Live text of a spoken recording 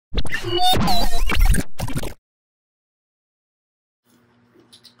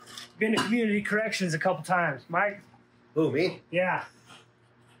Been to community corrections a couple times, Mike. Who, me? Yeah.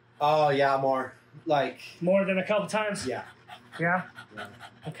 Oh yeah, more more than a couple times. Yeah. Yeah. Yeah.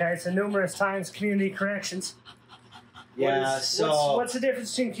 Okay, so numerous times community corrections. Yeah. What's the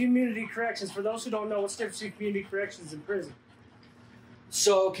difference between community corrections? For those who don't know, what's the difference between community corrections and prison?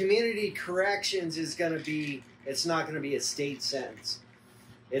 So community corrections is going to be, it's not going to be a state sentence.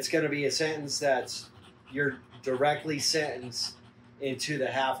 It's going to be a sentence that's, you're directly sentenced into the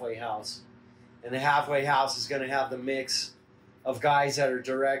halfway house. And the halfway house is going to have the mix of guys that are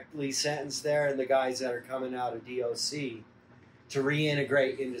directly sentenced there and the guys that are coming out of DOC to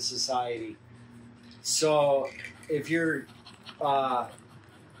reintegrate into society. So if you're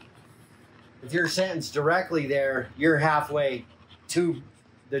sentenced directly there, you're halfway to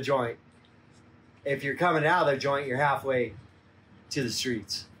the joint. If you're coming out of the joint, you're halfway to the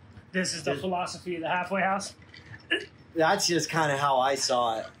streets. This is the philosophy of the halfway house? That's just kind of how I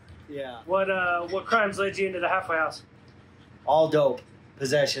saw it. Yeah. What crimes led you into the halfway house? All dope.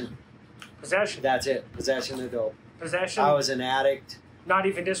 Possession. Possession? That's it. Possession of dope. Possession? I was an addict. Not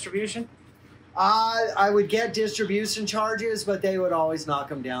even distribution? I would get distribution charges, but they would always knock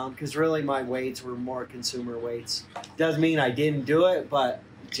them down because really my weights were more consumer weights. Doesn't mean I didn't do it, but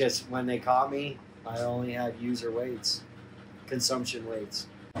just when they caught me, I only had user weights, consumption weights.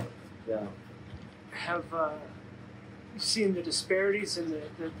 Yeah. Have you seen the disparities in the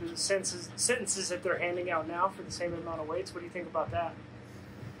sentences that they're handing out now for the same amount of weights? What do you think about that?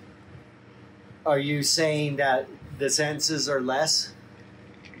 Are you saying that the sentences are less?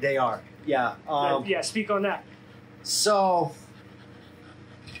 They are. Yeah. Yeah, speak on that. So,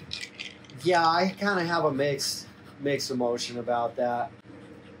 yeah, I kind of have a mixed emotion about that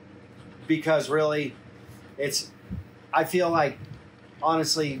because really, I feel like,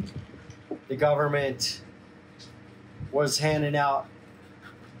 honestly, the government was handing out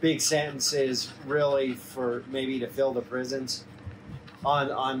big sentences really for maybe to fill the prisons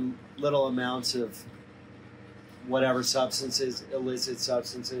on little amounts of whatever substances, illicit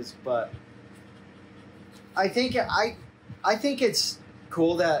substances. But I think it's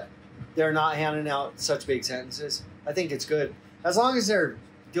cool that they're not handing out such big sentences. I think it's good as long as they're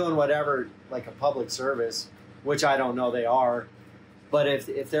doing whatever, like a public service, which I don't know they are. But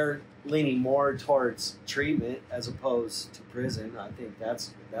if they're leaning more towards treatment as opposed to prison, I think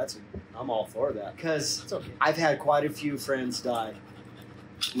I'm all for that because okay. I've had quite a few friends die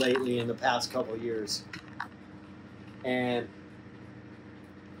lately in the past couple of years. And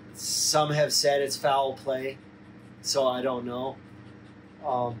some have said it's foul play, so I don't know.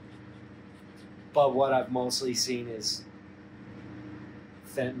 But what I've mostly seen is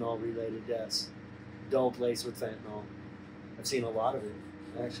fentanyl-related deaths. Dope laced with fentanyl. I've seen a lot of it,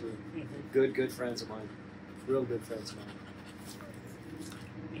 actually. Mm-hmm. Good friends of mine. Real good friends of mine.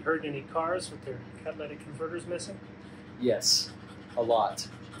 You heard any cars with their catalytic converters missing? Yes, a lot.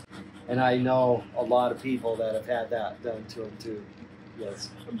 And I know a lot of people that have had that done to them too. Yes.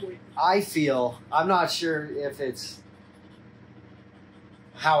 I'm not sure if it's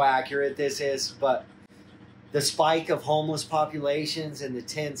how accurate this is, but the spike of homeless populations in the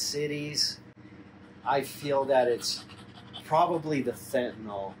 10 cities, I feel that it's probably the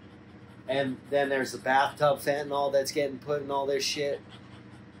fentanyl. And then there's the bathtub fentanyl that's getting put in all this shit.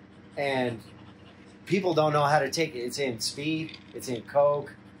 And people don't know how to take it. It's in speed, it's in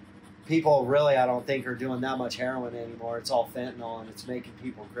coke. People really, I don't think, are doing that much heroin anymore. It's all fentanyl, and it's making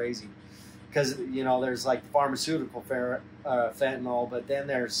people crazy. Because, there's like pharmaceutical fentanyl, but then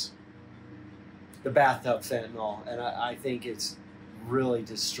there's the bathtub fentanyl. And I think it's really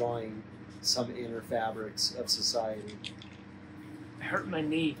destroying some inner fabrics of society. I hurt my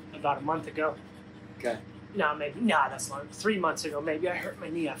knee about a month ago. Okay. That's long. 3 months ago, maybe. I hurt my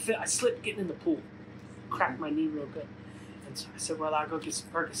knee. I slipped getting in the pool. Cracked my knee real good. And so I said, well, I'll go get some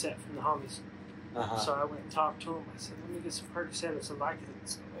Percocet from the homies. Uh-huh. So I went and talked to him. I said, let me get some Percocet or some Vicodin. He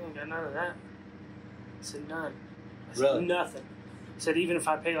said, I ain't got none of that. I said, none. I said, really? Nothing. I said, even if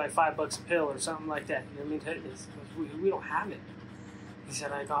I pay like $5 a pill or something like that, you know what I mean? We don't have it. He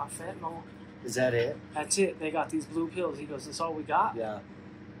said, I got fentanyl. Is that it? That's it. They got these blue pills. He goes, that's all we got? Yeah.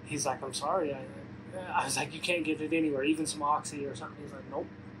 He's like, I'm sorry. I was like, you can't get it anywhere, even some Oxy or something. He's like, nope.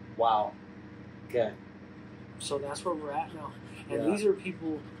 Wow. Okay. So that's where we're at now. And these are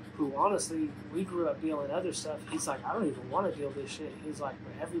people who, honestly, we grew up dealing other stuff. He's like, I don't even want to deal this shit. He's like,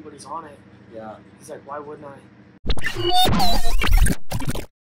 but everybody's on it. Yeah. He's like, why wouldn't I?